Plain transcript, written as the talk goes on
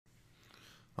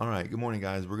All right, good morning,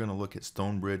 guys. We're going to look at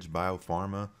Stonebridge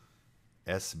Biopharma,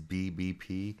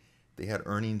 SBBP. They had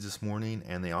earnings this morning,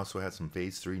 and they also had some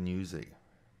phase 3 news that,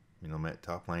 met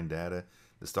top line data.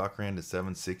 The stock ran to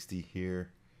 760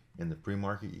 here in the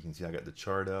pre-market. You can see I got the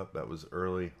chart up. That was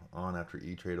early on after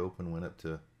E-Trade open, went up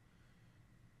to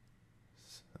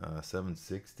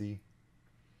 760,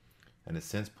 and it's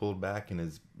since pulled back and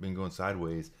has been going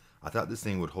sideways. I thought this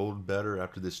thing would hold better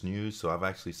after this news, so I've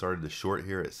actually started to short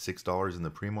here at $6 in the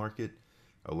pre-market.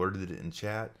 Alerted it in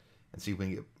chat and see if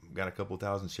we can got a couple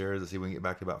thousand shares. Let's see if we can get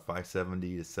back to about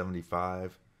 570 to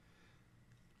 75.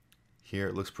 Here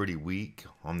it looks pretty weak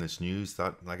on this news.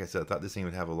 Like I said, I thought this thing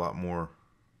would have a lot more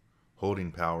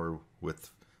holding power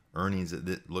with earnings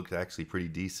that looked actually pretty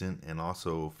decent, and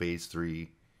also phase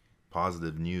 3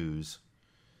 positive news.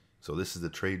 So this is the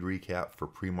trade recap for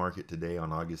pre-market today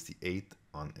on August the 8th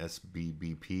on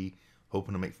SBBP.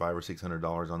 Hoping to make $500 or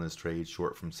 $600 on this trade,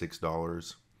 short from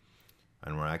 $6.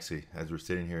 And we're actually, as we're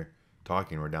sitting here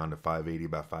talking, we're down to 580,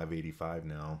 about 585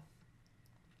 now.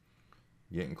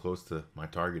 Getting close to my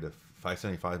target of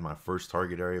 575 is my first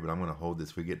target area, but I'm going to hold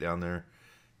this. If we get down there,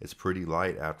 it's pretty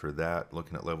light after that.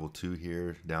 Looking at level 2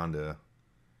 here, down to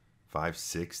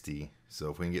 560. So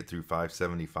if we can get through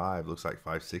 575, looks like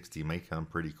 560 may come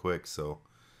pretty quick. So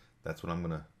that's what I'm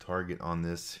going to target on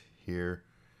this here.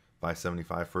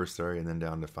 575 first area, and then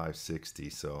down to 560.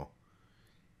 So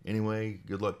anyway,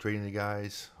 good luck trading, you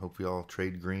guys. Hope you all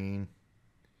trade green.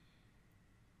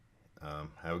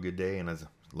 Have a good day. And as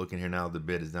looking here now, the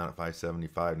bid is down at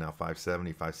 575 now,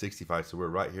 570, 565. So we're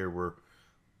right here. We're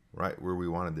right where we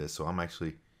wanted this. So I'm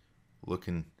actually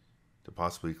looking to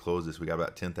possibly close this. We got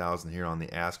about 10,000 here on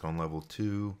the ask on level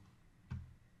 2.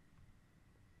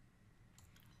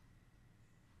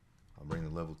 I'll bring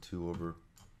the level 2 over.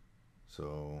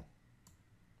 So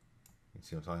you can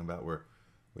see what I'm talking about, where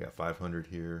we got 500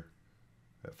 here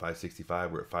at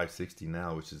 565. We're at 560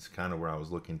 now, which is kind of where I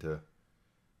was looking to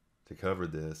cover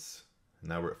this. And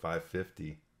now we're at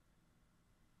 550,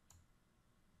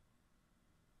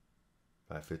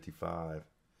 555.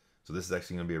 So this is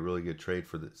actually going to be a really good trade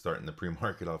for starting the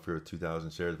pre-market off here with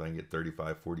 2,000 shares. If I can get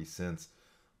 35, 40 cents,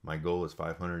 my goal is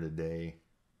 500 a day.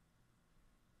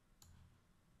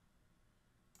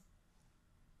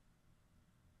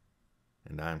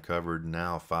 And I'm covered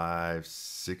now,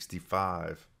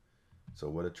 565. So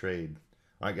what a trade.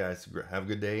 All right, guys, have a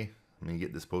good day. I'm going to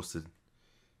get this posted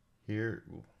here.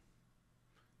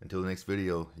 Until the next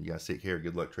video, you guys take care.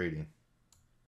 Good luck trading.